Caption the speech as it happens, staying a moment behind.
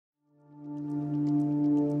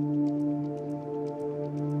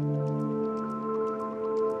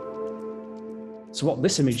So what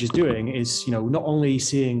this image is doing is, not only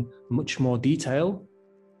seeing much more detail,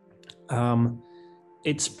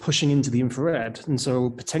 it's pushing into the infrared. And so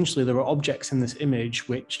potentially there are objects in this image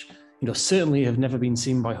which, certainly have never been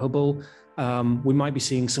seen by Hubble. We might be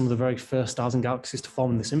seeing some of the very first stars and galaxies to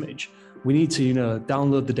form in this image. We need to,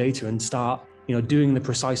 download the data and start, doing the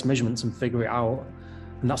precise measurements and figure it out.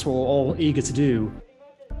 And that's what we're all eager to do.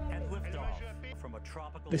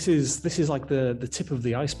 This is like the tip of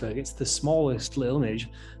the iceberg. It's the smallest little image.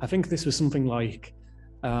 I think this was something like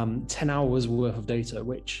 10 hours worth of data,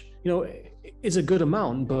 which, is a good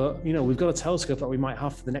amount, but, we've got a telescope that we might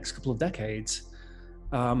have for the next couple of decades.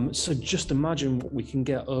 So just imagine what we can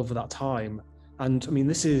get over that time. And I mean,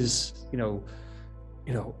 this is,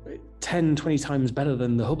 10, 20 times better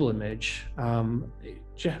than the Hubble image.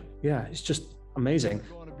 It's just amazing.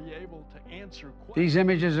 These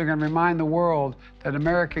images are going to remind the world that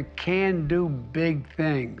America can do big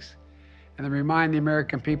things. And they remind the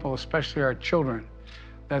American people, especially our children,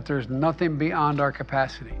 that there's nothing beyond our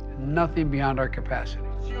capacity. Nothing beyond our capacity.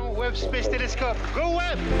 Webb Space Telescope. Go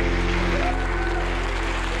Webb!